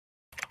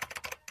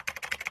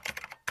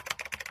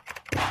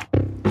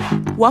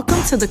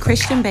Welcome to the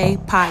Christian Bae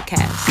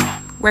podcast,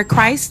 where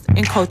Christ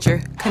and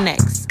culture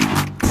connects.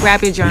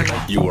 Grab your journal.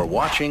 You are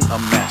watching a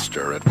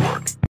master at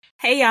work.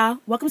 Hey y'all,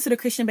 welcome to the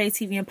Christian Bae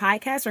TV and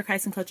podcast, where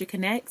Christ and culture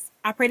connects.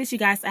 I pray that you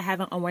guys are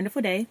having a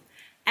wonderful day.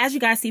 As you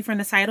guys see from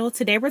the title,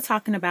 today we're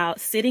talking about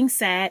sitting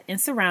sad and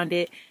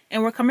surrounded,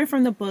 and we're coming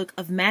from the book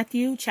of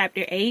Matthew,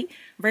 chapter 8,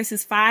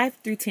 verses 5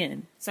 through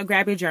 10. So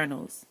grab your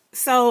journals.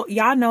 So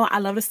y'all know I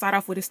love to start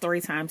off with a story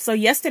time. So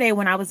yesterday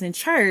when I was in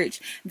church,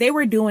 they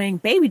were doing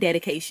baby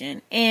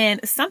dedication, and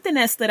something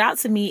that stood out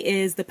to me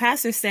is the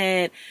pastor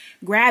said,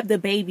 grab the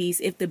babies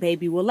if the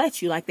baby will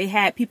let you. Like, they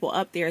had people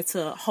up there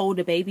to hold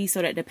the baby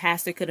so that the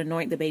pastor could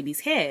anoint the baby's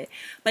head.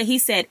 But he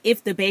said,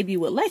 if the baby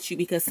would let you,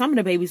 because some of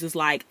the babies was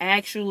like,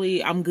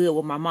 actually, I'm good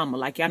with my mama.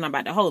 Like, y'all not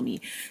about to hold me.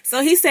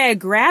 So he said,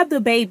 grab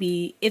the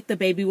baby if the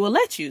baby will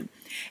let you.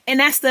 And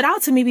that stood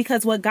out to me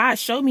because what God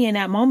showed me in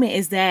that moment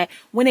is that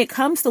when it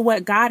comes to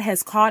what God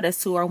has called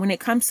us to, or when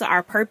it comes to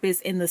our purpose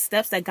and the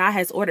steps that God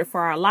has ordered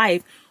for our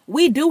life,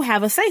 we do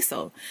have a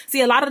say-so.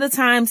 See, a lot of the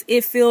times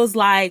it feels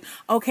like,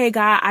 okay,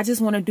 God, I just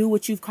want to do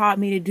what you've called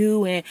me to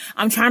do. And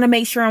I'm trying to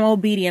make sure I'm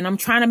obedient. I'm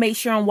trying to make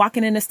sure I'm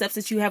walking in the steps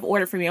that you have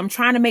ordered for me. I'm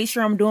trying to make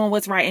sure I'm doing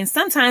what's right. And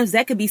sometimes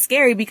that could be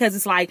scary because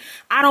it's like,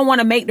 I don't want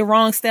to make the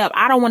wrong step.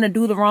 I don't want to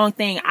do the wrong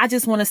thing. I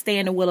just want to stay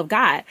in the will of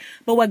God.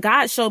 But what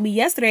God showed me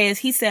yesterday is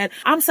he said,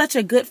 I'm such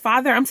a good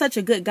father. I'm such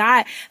a good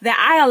God that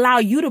I allow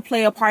you to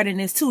play a part in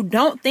this too.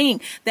 Don't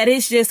think that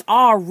it's just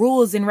all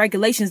rules and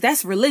regulations.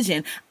 That's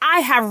religion.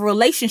 I have a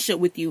relationship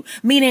with you,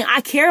 meaning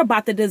I care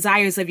about the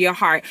desires of your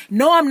heart.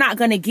 No, I'm not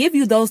going to give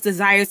you those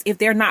desires if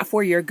they're not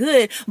for your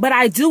good, but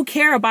I do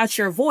care about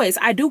your voice.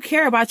 I do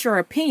care about your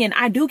opinion.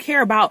 I do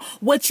care about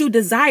what you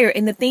desire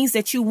and the things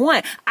that you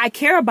want. I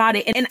care about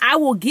it, and I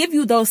will give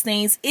you those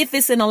things if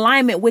it's in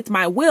alignment with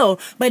my will.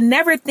 But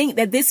never think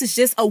that this is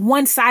just a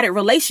one-sided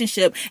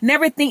relationship.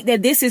 Never think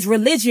that this is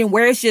religion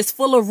where it's just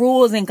full of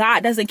rules and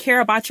God doesn't care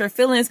about your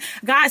feelings.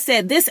 God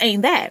said this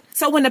ain't that.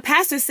 So when the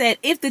pastor said,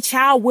 if the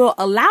child will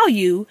allow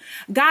you,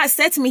 God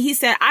said to me, he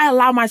said, I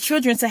allow my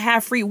children to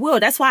have free will.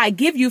 That's why I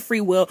give you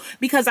free will,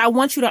 because I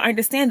want you to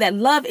understand that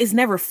love is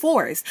never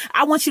forced.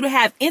 I want you to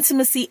have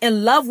intimacy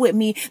and love with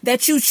me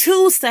that you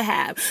choose to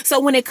have. So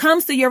when it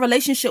comes to your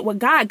relationship with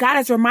God, God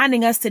is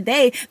reminding us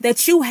today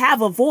that you have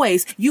a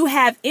voice, you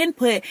have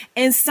input,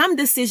 and some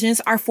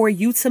decisions are for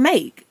you to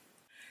make.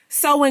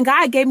 So when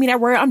God gave me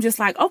that word, I'm just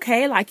like,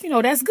 okay,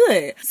 that's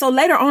good. So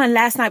later on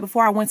last night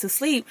before I went to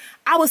sleep,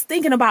 I was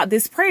thinking about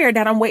this prayer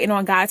that I'm waiting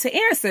on God to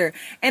answer.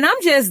 And I'm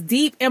just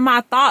deep in my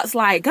thoughts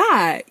like,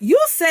 God,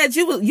 you said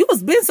you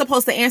was been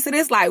supposed to answer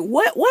this. Like,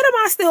 what am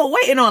I still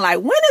waiting on? Like,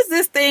 when is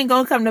this thing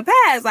going to come to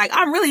pass? Like,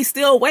 I'm really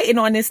still waiting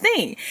on this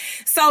thing.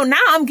 So now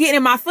I'm getting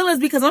in my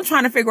feelings because I'm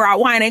trying to figure out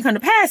why it ain't come to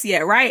pass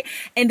yet. Right.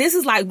 And this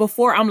is like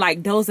before I'm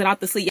like dozing out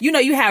to sleep.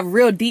 You have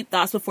real deep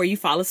thoughts before you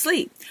fall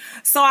asleep.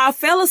 So I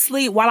fell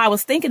asleep while I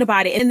was thinking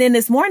about it. And then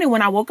this morning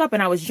when I woke up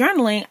and I was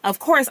journaling, of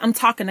course, I'm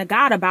talking to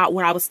God about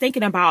what I was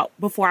thinking about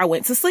before I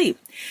went to sleep.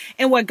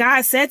 And what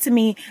God said to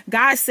me,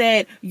 God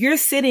said, you're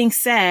sitting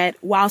sad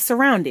while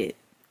surrounded.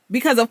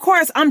 Because of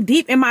course I'm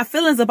deep in my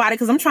feelings about it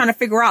because I'm trying to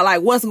figure out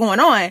like what's going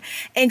on.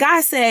 And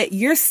God said,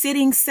 you're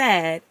sitting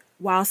sad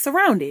while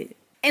surrounded.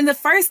 And the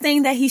first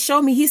thing that he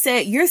showed me, he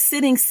said, you're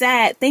sitting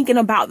sad thinking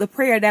about the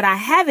prayer that I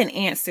haven't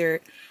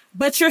answered,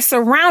 but you're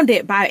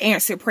surrounded by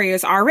answered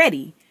prayers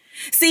already.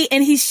 See,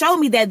 and he showed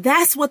me that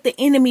that's what the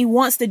enemy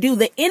wants to do.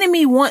 The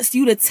enemy wants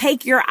you to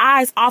take your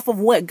eyes off of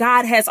what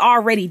God has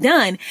already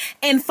done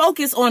and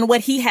focus on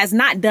what he has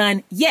not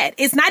done yet.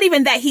 It's not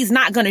even that he's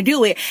not going to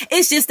do it.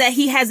 It's just that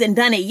he hasn't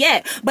done it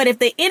yet. But if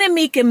the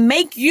enemy can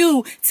make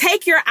you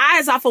take your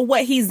eyes off of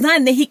what he's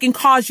done, then he can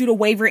cause you to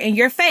waver in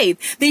your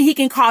faith. Then he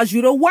can cause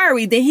you to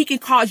worry. Then he can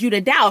cause you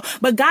to doubt.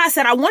 But God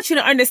said, I want you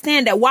to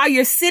understand that while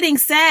you're sitting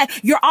sad,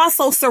 you're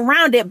also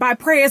surrounded by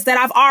prayers that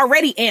I've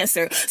already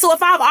answered. So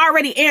if I've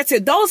already answered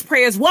those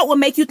prayers, what will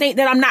make you think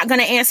that I'm not going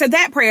to answer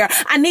that prayer?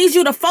 I need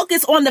you to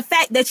focus on the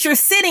fact that you're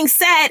sitting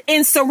sad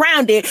and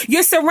surrounded.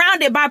 You're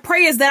surrounded by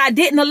prayers that I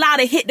didn't allow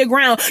to hit the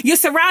ground. You're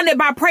surrounded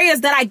by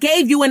prayers that I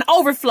gave you in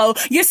overflow.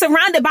 You're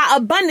surrounded by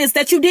abundance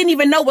that you didn't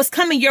even know was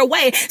coming your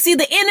way. See,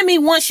 the enemy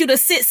wants you to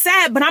sit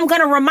sad, but I'm going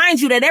to remind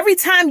you that every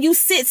time you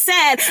sit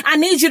sad, I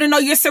need you to know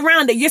you're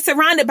surrounded. You're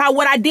surrounded by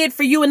what I did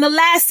for you in the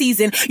last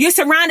season. You're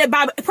surrounded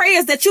by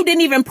prayers that you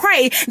didn't even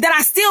pray that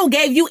I still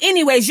gave you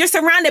anyways. You're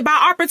surrounded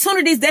by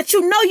opportunities that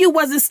you know you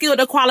wasn't skilled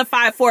or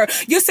qualified for.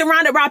 You're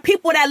surrounded by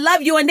people that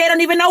love you and they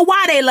don't even know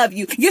why they love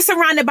you. You're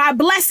surrounded by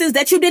blessings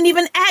that you didn't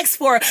even ask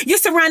for. You're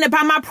surrounded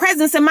by my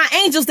presence and my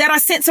angels that are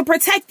sent to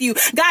protect you.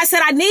 God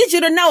said, I need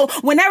you to know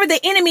whenever the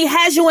enemy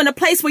has you in a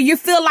place where you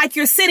feel like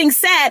you're sitting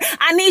sad,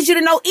 I need you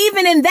to know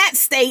even in that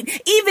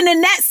state, even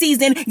in that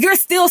season, you're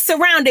still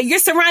surrounded. You're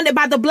surrounded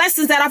by the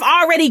blessings that I've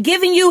already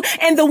given you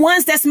and the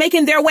ones that's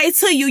making their way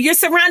to you. You're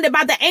surrounded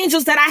by the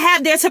angels that I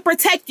have there to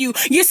protect you.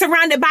 You're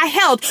surrounded by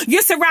health.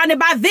 You're surrounded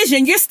by my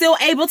vision, you're still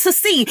able to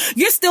see.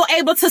 You're still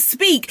able to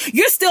speak.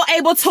 You're still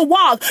able to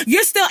walk.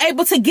 You're still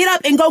able to get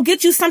up and go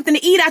get you something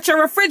to eat out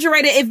your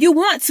refrigerator if you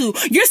want to.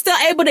 You're still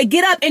able to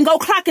get up and go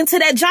clock into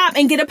that job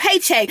and get a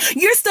paycheck.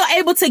 You're still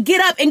able to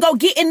get up and go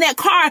get in that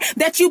car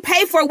that you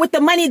pay for with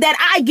the money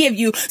that I give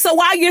you. So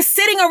while you're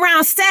sitting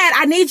around sad,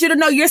 I need you to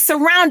know you're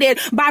surrounded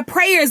by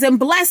prayers and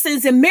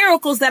blessings and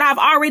miracles that I've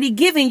already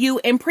given you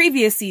in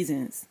previous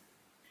seasons.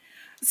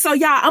 So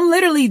y'all, I'm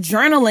literally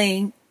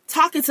journaling,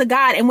 talking to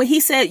God. And when he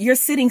said, you're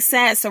sitting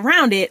sad,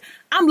 surrounded,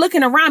 I'm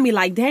looking around me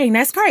like, dang,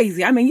 that's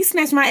crazy. I mean, you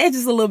snatched my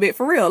edges a little bit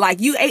for real. Like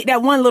you ate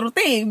that one little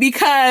thing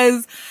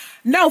because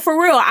no,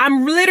 for real,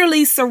 I'm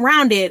literally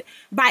surrounded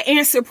by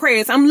answered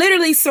prayers. I'm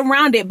literally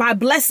surrounded by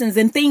blessings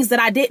and things that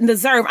I didn't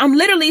deserve. I'm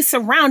literally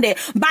surrounded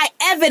by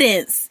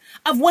evidence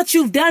of what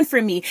you've done for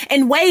me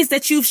and ways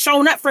that you've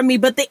shown up for me.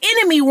 But the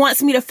enemy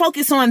wants me to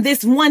focus on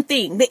this one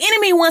thing. The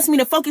enemy wants me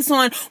to focus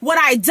on what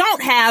I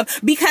don't have,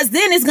 because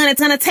then it's going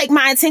to take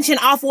my attention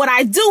off what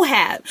I do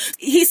have.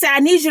 He said, I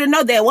need you to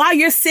know that while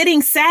you're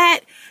sitting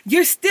sad,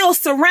 you're still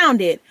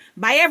surrounded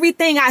by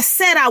everything I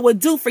said I would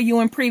do for you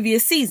in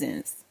previous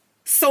seasons.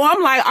 So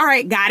I'm like, all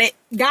right, got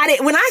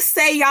it. When I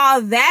say y'all,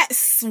 that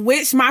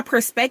switched my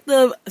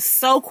perspective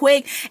so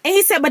quick. And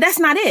he said, but that's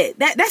not it.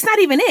 That's not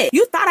even it.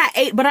 You thought I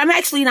ate, but I'm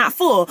actually not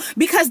full,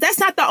 because that's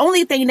not the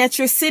only thing that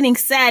you're sitting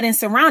sad and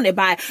surrounded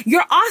by.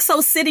 You're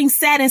also sitting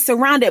sad and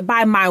surrounded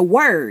by my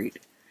word.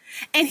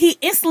 And he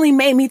instantly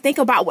made me think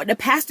about what the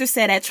pastor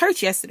said at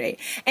church yesterday.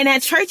 And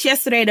at church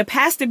yesterday, the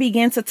pastor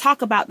began to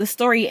talk about the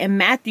story in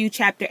Matthew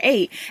chapter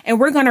 8. And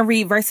we're going to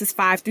read verses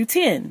 5 through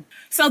 10.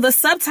 So the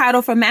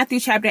subtitle for Matthew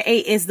chapter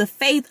 8 is The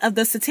Faith of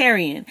the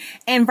Centurion.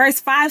 And verse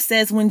 5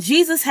 says, when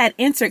Jesus had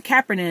entered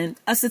Capernaum,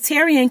 a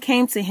centurion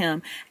came to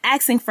him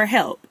asking for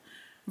help.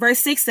 Verse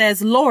 6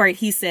 says, Lord,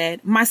 he said,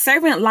 my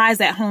servant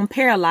lies at home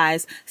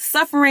paralyzed,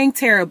 suffering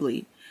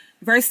terribly.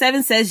 Verse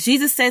 7 says,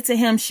 Jesus said to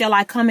him, shall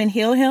I come and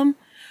heal him?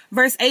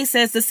 Verse 8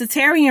 says, the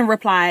centurion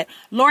replied,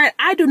 Lord,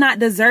 I do not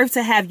deserve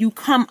to have you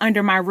come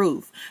under my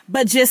roof,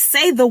 but just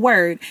say the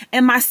word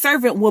and my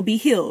servant will be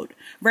healed.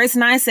 Verse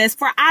 9 says,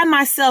 for I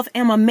myself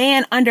am a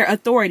man under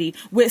authority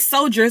with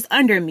soldiers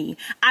under me.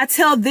 I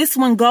tell this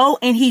one go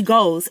and he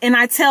goes, and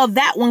I tell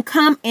that one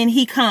come and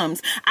he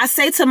comes. I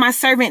say to my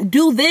servant,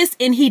 do this,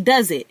 and he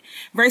does it.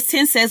 Verse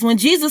 10 says, when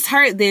Jesus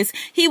heard this,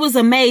 he was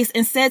amazed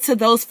and said to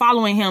those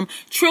following him,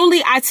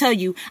 truly I tell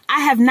you,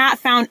 I have not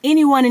found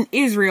anyone in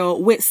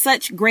Israel with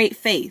such great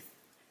faith.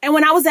 And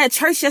when I was at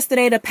church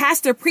yesterday, the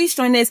pastor preached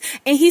on this,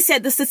 and he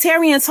said the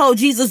centurion told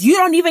Jesus, you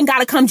don't even got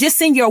to come, just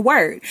send your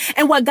word.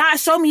 And what God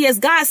showed me is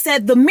God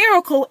said the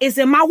miracle is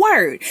in my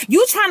word.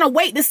 You trying to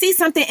wait to see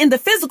something in the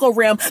physical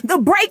realm. The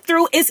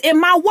breakthrough is in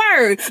my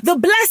word. The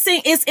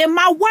blessing is in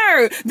my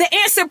word. The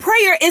answered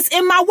prayer is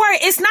in my word.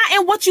 It's not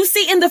in what you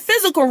see in the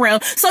physical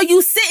realm. So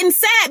you sitting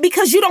sad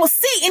because you don't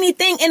see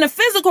anything in the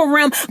physical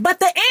realm, but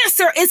the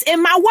answer is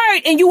in my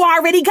word, and you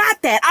already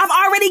got that.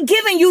 I've already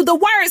given you the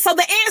word, so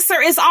the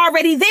answer is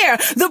already there.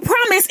 The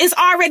promise is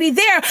already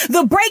there.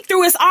 The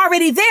breakthrough is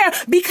already there,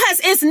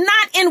 because it's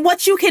not in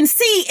what you can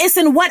see. It's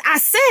in what I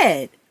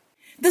said.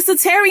 The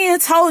centurion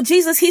told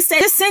Jesus, he said,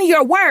 just send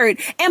your word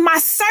and my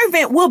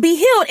servant will be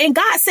healed. And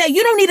God said,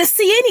 you don't need to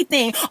see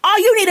anything. All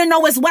you need to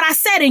know is what I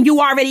said, and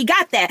you already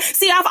got that.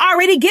 See, I've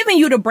already given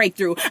you the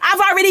breakthrough. I've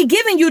already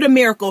given you the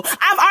miracle.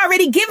 I've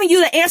already given you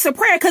the answer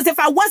prayer, because if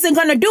I wasn't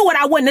going to do it,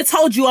 I wouldn't have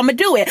told you I'm going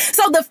to do it.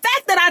 So the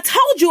fact that I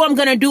told you I'm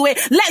going to do it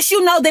lets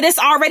you know that it's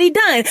already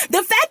done.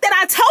 The fact that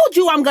I told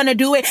you I'm going to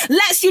do it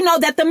lets you know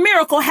that the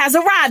miracle has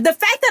arrived. The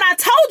fact that I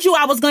told you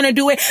I was going to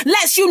do it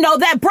lets you know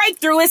that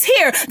breakthrough is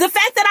here. The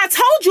fact that I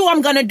told you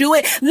I'm going to do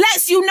it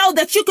lets you know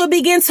that you could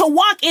begin to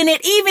walk in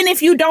it even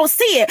if you don't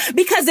see it.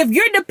 Because if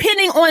you're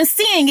depending on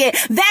seeing it,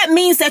 that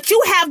means that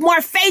you have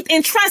more faith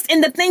and trust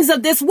in the things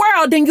of this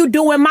world than you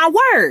do in my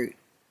word.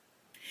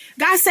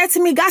 God said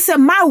to me, God said,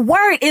 my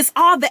word is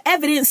all the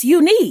evidence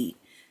you need.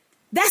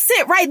 That's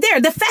it right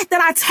there. The fact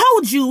that I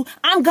told you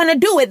I'm going to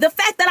do it, the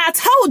fact that I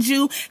told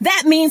you,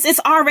 that means it's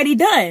already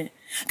done.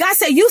 God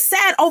said, you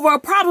sad over a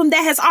problem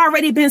that has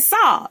already been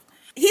solved.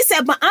 He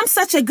said, but I'm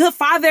such a good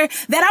father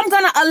that I'm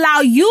going to allow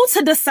you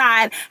to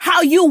decide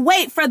how you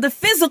wait for the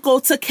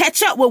physical to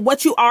catch up with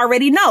what you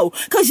already know.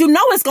 Because you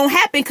know it's going to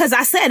happen, because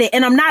I said it,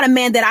 and I'm not a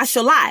man that I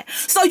shall lie.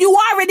 So you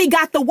already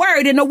got the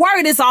word, and the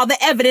word is all the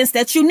evidence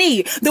that you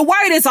need. The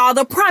word is all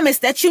the promise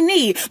that you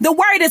need. The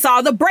word is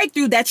all the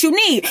breakthrough that you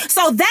need.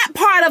 So that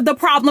part of the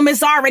problem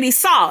is already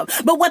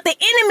solved. But what the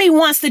enemy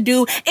wants to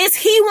do is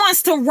he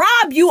wants to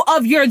rob you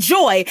of your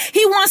joy.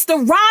 He wants to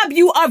rob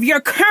you of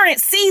your current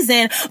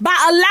season by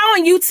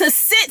allowing you to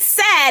sit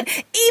sad,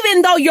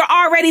 even though you're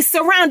already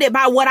surrounded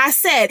by what I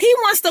said. He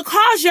wants to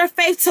cause your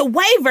faith to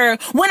waver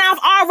when I've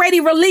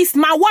already released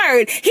my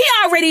word. He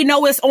already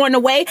know it's on the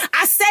way.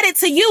 I said it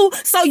to you,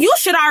 so you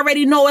should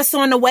already know it's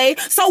on the way.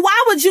 So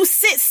why would you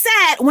sit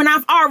sad when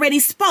I've already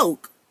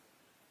spoke?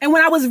 And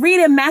when I was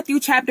reading Matthew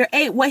chapter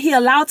 8, what he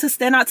allowed to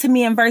stand out to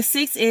me in verse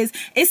 6 is,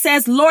 it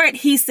says, Lord,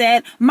 he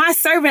said, my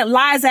servant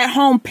lies at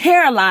home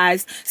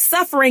paralyzed,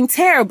 suffering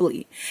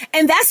terribly.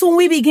 And that's when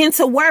we begin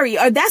to worry,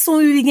 or that's when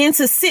we begin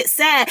to sit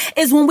sad,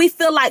 is when we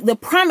feel like the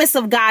promise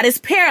of God is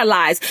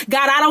paralyzed.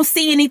 God, I don't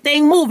see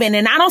anything moving,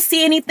 and I don't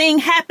see anything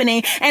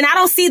happening, and I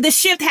don't see the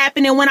shift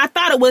happening when I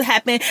thought it would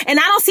happen, and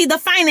I don't see the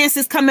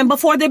finances coming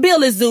before the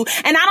bill is due,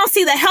 and I don't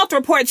see the health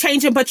report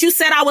changing, but you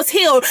said I was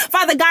healed.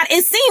 Father God,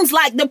 it seems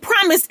like the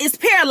promise is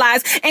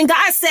paralyzed. And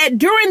God said,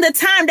 during the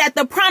time that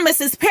the promise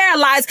is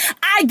paralyzed,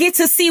 I get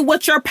to see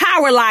what your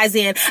power lies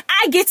in.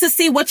 I get to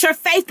see what your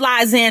faith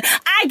lies in.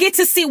 I get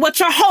to see what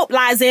your hope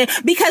lies in,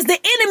 because the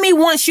enemy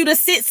wants you to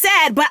sit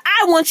sad, but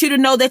I want you to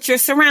know that you're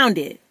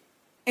surrounded.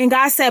 And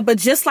God said, but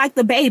just like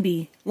the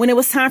baby, when it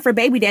was time for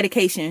baby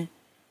dedication,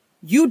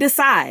 you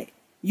decide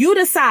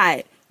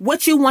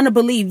what you want to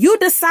believe. You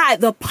decide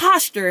the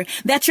posture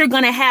that you're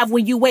going to have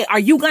when you wait. Are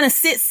you going to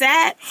sit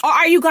sad, or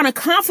are you going to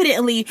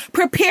confidently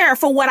prepare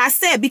for what I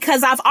said?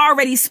 Because I've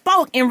already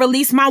spoke and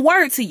released my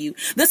word to you.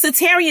 The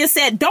Satarian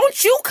said,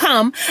 don't you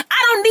come.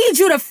 I don't need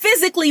you to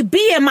physically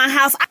be in my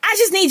house. I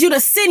just need you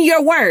to send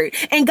your word.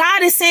 And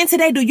God is saying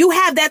today, do you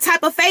have that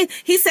type of faith?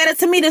 He said it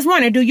to me this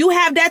morning. Do you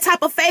have that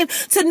type of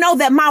faith to know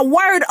that my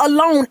word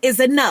alone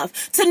is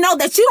enough? To know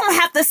that you don't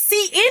have to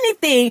see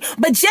anything,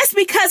 but just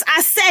because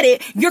I said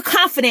it, you're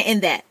confident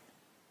in that.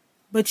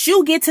 But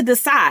you get to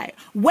decide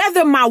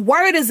whether my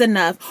word is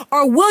enough,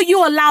 or will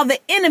you allow the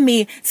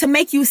enemy to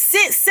make you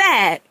sit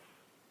sad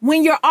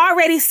when you're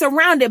already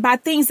surrounded by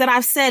things that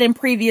I've said in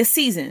previous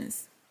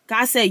seasons.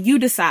 God said, you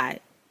decide.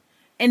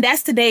 And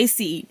that's today's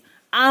seed.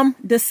 I'm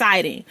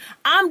deciding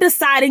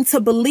to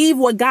believe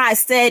what God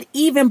said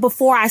even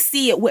before I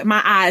see it with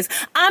my eyes.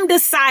 I'm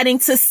deciding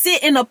to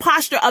sit in a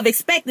posture of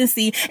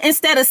expectancy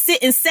instead of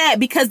sitting sad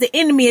because the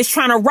enemy is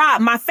trying to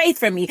rob my faith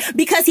from me,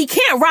 because he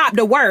can't rob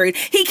the word.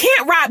 He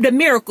can't rob the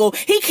miracle.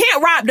 He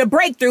can't rob the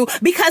breakthrough,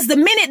 because the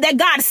minute that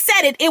God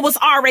said it, it was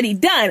already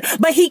done.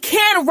 But he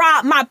can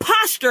rob my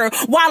posture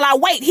while I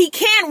wait. He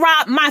can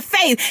rob my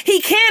faith. He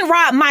can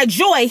rob my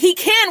joy. He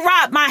can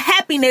rob my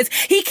happiness.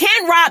 He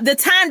can rob the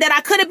time that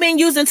I could have been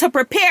using to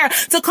prepare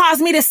to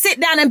cause me to sit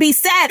down and be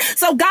sad.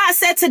 So God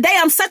said today,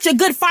 I'm such a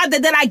good father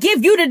that I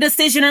give you the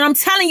decision. And I'm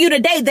telling you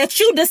today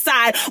that you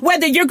decide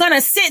whether you're going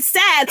to sit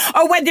sad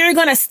or whether you're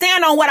going to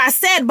stand on what I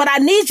said. But I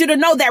need you to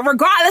know that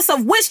regardless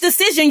of which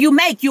decision you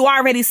make, you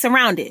already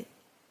surrounded.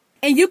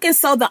 And you can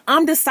sow the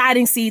I'm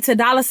deciding seed to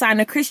 $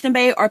 the Christian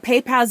Bae or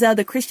PayPal Zelle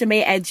the Christian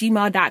Bae at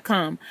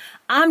gmail.com.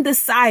 I'm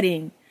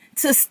deciding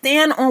to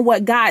stand on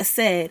what God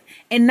said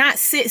and not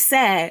sit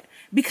sad,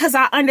 because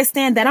I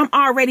understand that I'm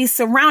already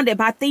surrounded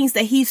by things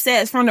that he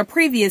says from the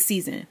previous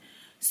season.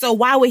 So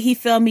why would he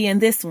fail me in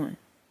this one?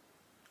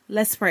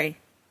 Let's pray.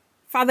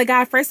 Father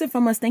God, first and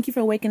foremost, thank you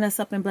for waking us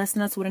up and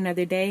blessing us with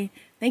another day.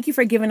 Thank you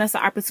for giving us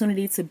the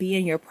opportunity to be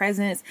in your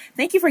presence.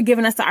 Thank you for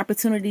giving us the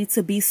opportunity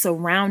to be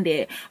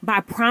surrounded by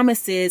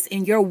promises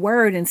in your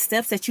word and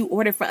steps that you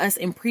ordered for us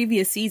in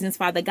previous seasons,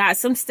 Father God.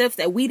 Some steps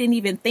that we didn't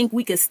even think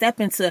we could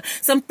step into.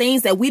 Some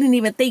things that we didn't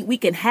even think we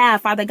could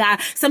have, Father God.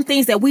 Some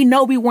things that we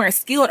know we weren't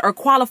skilled or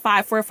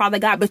qualified for, Father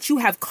God, but you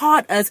have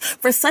called us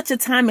for such a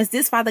time as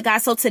this, Father God.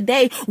 So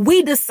today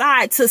we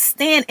decide to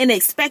stand in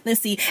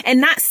expectancy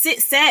and not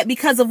sit sad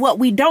because of what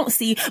we don't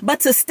see, but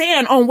to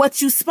stand on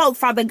what you spoke,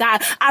 Father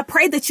God. I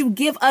pray that you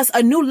give us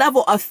a new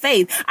level of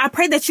faith. I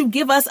pray that you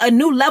give us a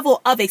new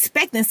level of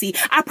expectancy.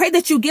 I pray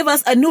that you give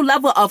us a new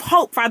level of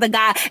hope, Father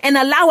God, and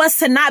allow us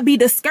to not be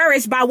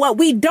discouraged by what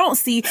we don't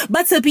see,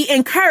 but to be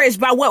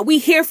encouraged by what we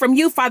hear from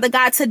you, Father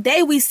God.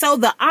 Today we sow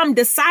the I'm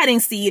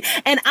deciding seed,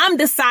 and I'm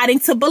deciding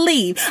to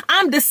believe.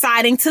 I'm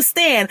deciding to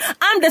stand.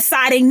 I'm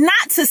deciding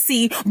not to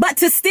see, but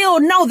to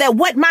still know that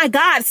what my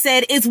God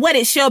said is what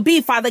it shall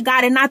be, Father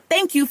God. And I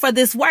thank you for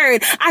this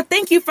word. I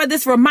thank you for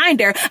this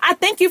reminder. I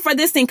thank you for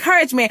this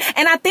encouragement.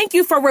 And I thank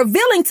you for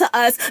revealing to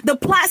us the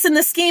plots and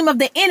the scheme of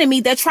the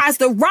enemy that tries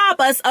to rob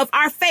us of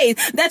our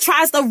faith, that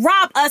tries to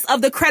rob us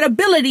of the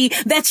credibility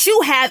that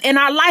you have in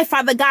our life,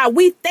 Father God.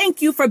 We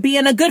thank you for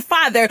being a good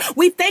father.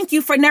 We thank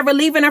you for never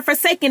leaving or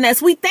forsaking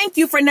us. We thank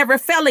you for never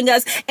failing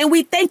us. And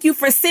we thank you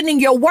for sending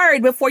your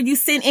word before you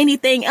send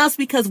anything else,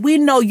 because we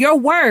know your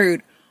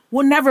word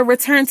will never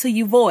return to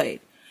you void.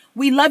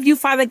 We love you,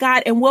 Father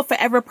God, and will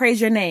forever praise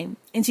your name.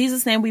 In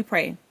Jesus' name we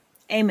pray.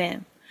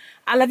 Amen.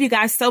 I love you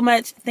guys so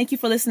much. Thank you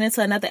for listening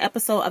to another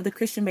episode of the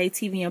Christian Bae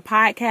TV and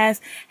podcast.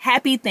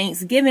 Happy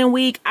Thanksgiving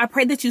week. I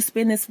pray that you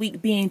spend this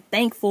week being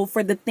thankful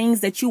for the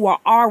things that you are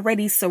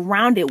already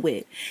surrounded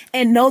with.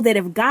 And know that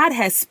if God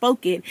has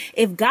spoken,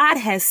 if God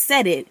has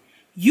said it,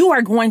 you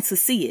are going to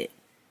see it.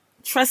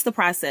 Trust the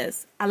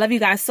process. I love you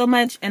guys so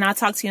much, and I'll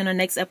talk to you on the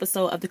next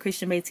episode of the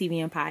Christian Bae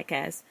TV and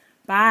podcast.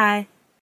 Bye.